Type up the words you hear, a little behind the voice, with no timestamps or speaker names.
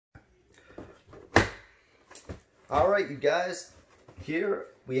Alright, you guys, here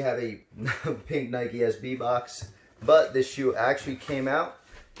we have a pink Nike SB box, but this shoe actually came out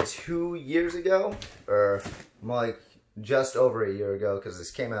 2 years ago, or more like just over a year ago, because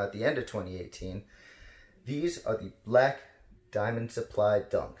this came out at the end of 2018. These are the Black Diamond Supply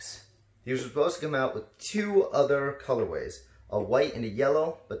Dunks. These were supposed to come out with two other colorways, a white and a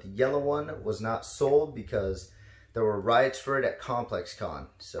yellow, but the yellow one was not sold because there were riots for it at Complex Con.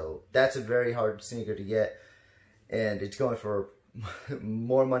 So that's a very hard sneaker to get, and it's going for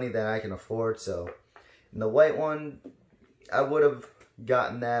more money than I can afford. So in the white one, I would have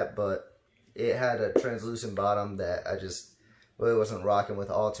gotten that, but it had a translucent bottom that I just really wasn't rocking with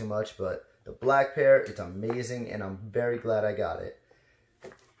all too much. But the black pair, it's amazing, and I'm very glad I got it.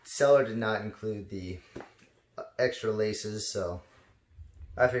 Seller did not include the extra laces, so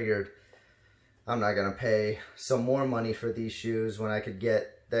I figured I'm not gonna pay some more money for these shoes when I could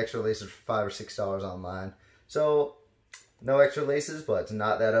get the extra laces for $5 or $6 online. So no extra laces, but it's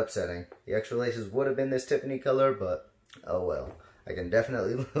not that upsetting. The extra laces would have been this Tiffany color, but oh well. I can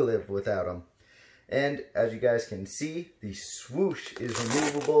definitely live without them. And as you guys can see, the swoosh is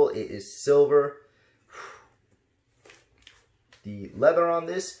removable. It is silver. The leather on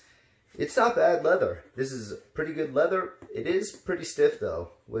this, it's not bad leather. This is pretty good leather. It is pretty stiff though,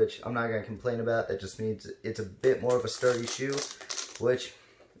 which I'm not going to complain about. That just means it's a bit more of a sturdy shoe, which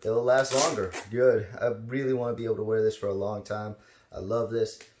it'll last longer. Good. I really want to be able to wear this for a long time. I love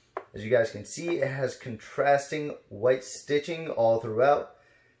this. As you guys can see, it has contrasting white stitching all throughout.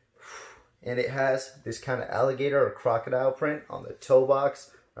 And it has this kind of alligator or crocodile print on the toe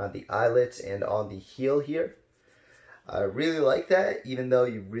box, around the eyelets, and on the heel here. I really like that, even though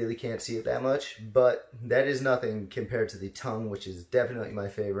you really can't see it that much, but that is nothing compared to the tongue, which is definitely my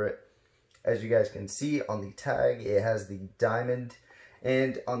favorite. As you guys can see on the tag, it has the diamond,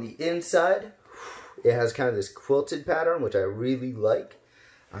 and on the inside, it has kind of this quilted pattern, which I really like.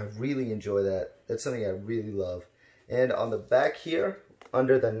 I really enjoy that. That's something I really love. And on the back here,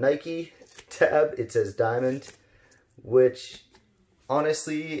 under the Nike tab, it says diamond, which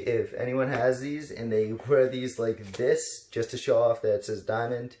honestly, if anyone has these and they wear these like this just to show off that it says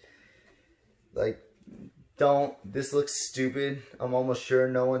diamond, like, don't. This looks stupid. I'm almost sure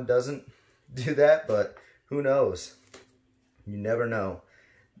no one doesn't do that, but who knows? You never know.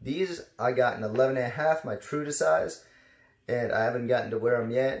 These I got in 11.5, my true to size, and I haven't gotten to wear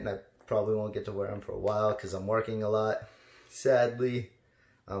them yet, and I probably won't get to wear them for a while because I'm working a lot. Sadly,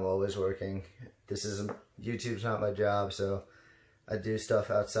 I'm always working. YouTube's not my job, so I do stuff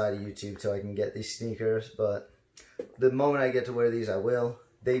outside of YouTube so I can get these sneakers, but the moment I get to wear these, I will.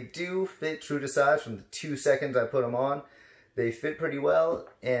 They do fit true to size from the 2 seconds I put them on. They fit pretty well,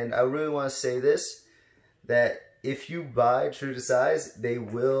 and I really want to say this, that if you buy true to size, they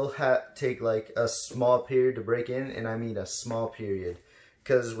will take like a small period to break in, and I mean a small period.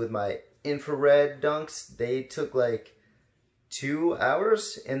 Because with my infrared dunks, they took like 2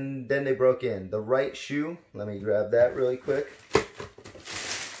 hours, and then they broke in. The right shoe, let me grab that really quick.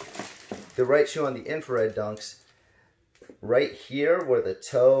 The right shoe on the infrared dunks, right here where the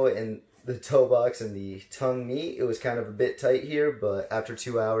toe and the toe box and the tongue meet, it was kind of a bit tight here, but after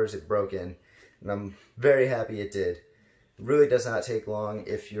 2 hours it broke in, and I'm very happy it did. It really does not take long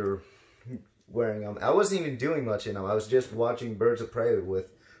if you're wearing them. I wasn't even doing much in them. I was just watching Birds of Prey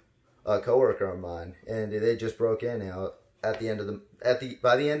with a coworker of mine, and they just broke in. At the end of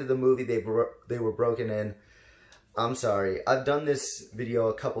by the end of the movie, they were broken in. I'm sorry. I've done this video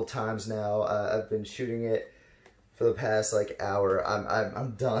a couple times now. I've been shooting it for the past like hour.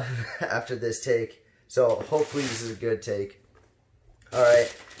 I'm done after this take. So hopefully this is a good take. All right.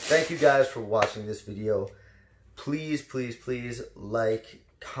 Thank you guys for watching this video. Please, please, please like,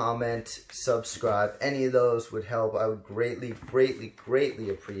 comment, subscribe. Any of those would help. I would greatly, greatly, greatly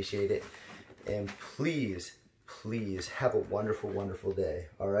appreciate it. And please, please have a wonderful, wonderful day.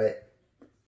 All right.